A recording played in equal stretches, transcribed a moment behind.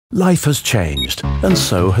Life has changed, and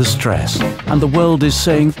so has stress, and the world is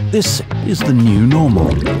saying this is the new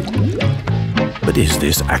normal. But is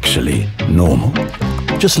this actually normal?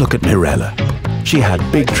 Just look at Mirella. She had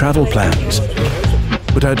big travel plans,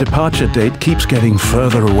 but her departure date keeps getting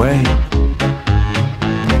further away.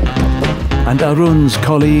 And Arun's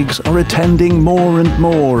colleagues are attending more and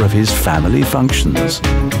more of his family functions.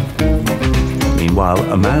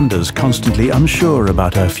 Meanwhile, Amanda's constantly unsure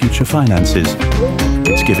about her future finances.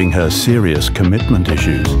 It's giving her serious commitment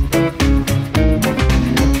issues.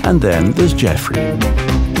 And then there's Jeffrey.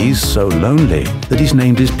 He's so lonely that he's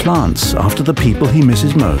named his plants after the people he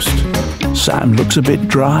misses most. Sam looks a bit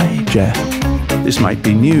dry, Jeff. This might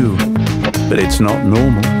be new, but it's not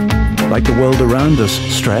normal. Like the world around us,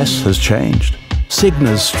 stress has changed.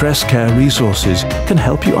 Cigna's Stress Care resources can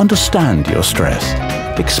help you understand your stress.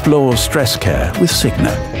 Explore Stress Care with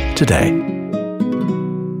Cigna today.